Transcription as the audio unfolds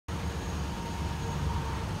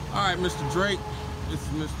All right, Mr. Drake, this is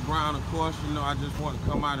Mr. Brown, of course. You know, I just want to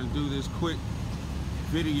come out and do this quick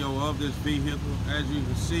video of this vehicle. As you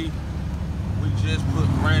can see, we just put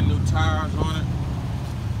brand new tires on it.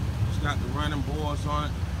 It's got the running boards on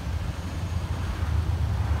it.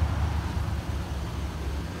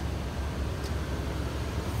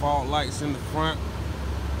 Fog lights in the front.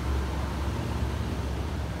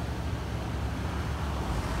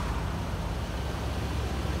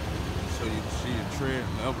 So you can see your tread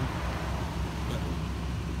level.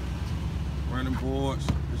 Running boards.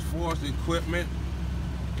 As far as the equipment,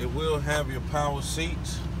 it will have your power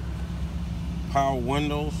seats, power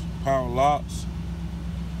windows, power locks.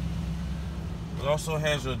 It also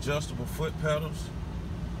has your adjustable foot pedals,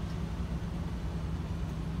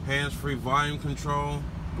 hands-free volume control,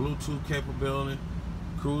 Bluetooth capability,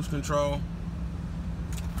 cruise control.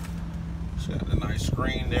 It's got the nice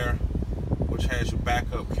screen there, which has your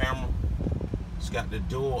backup camera. It's got the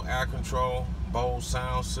dual air control, Bose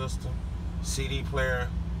sound system, CD player.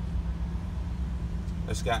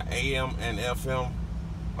 It's got AM and FM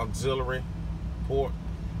auxiliary port.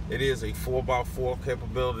 It is a 4x4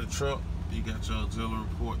 capability truck. You got your auxiliary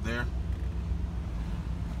port there.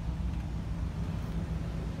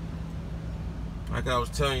 Like I was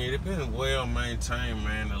telling you, it's been well maintained,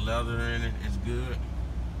 man. The leather in it is good.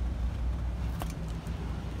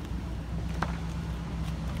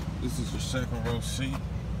 This is your second row seat.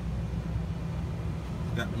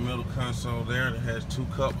 Got the middle console there that has 2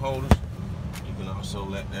 cup holders. You can also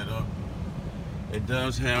let that up. It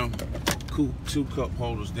does have 2 cup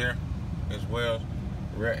holders there as well.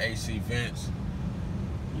 Rear AC vents.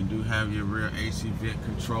 You do have your rear AC vent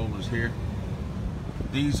controllers here.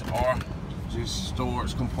 These are just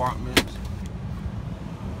storage compartments.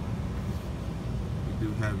 You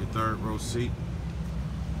do have your third row seat.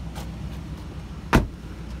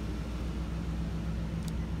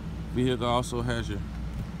 Vehicle also has your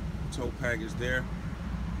tow package there,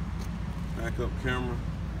 backup camera.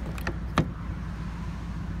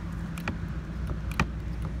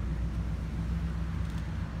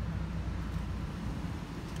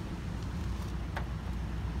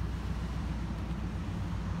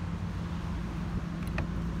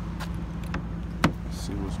 Let's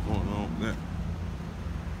see what's going on with that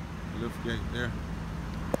lift gate there.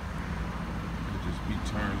 It'll just be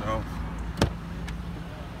turned off.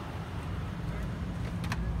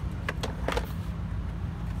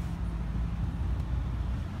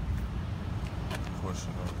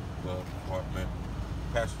 Portion of the glove compartment.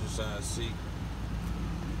 Passenger side seat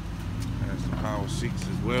has the power seats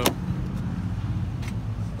as well.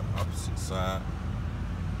 The opposite side.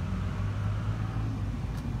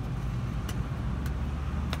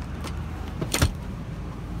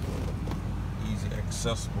 Easy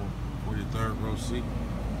accessible for your third row seat.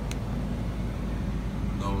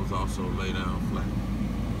 Those also lay down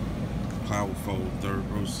flat. Power fold third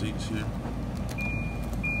row seats here.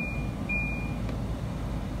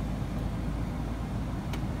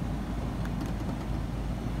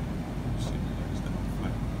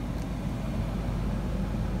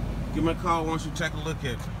 Give me a call once you take a look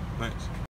at it. Thanks.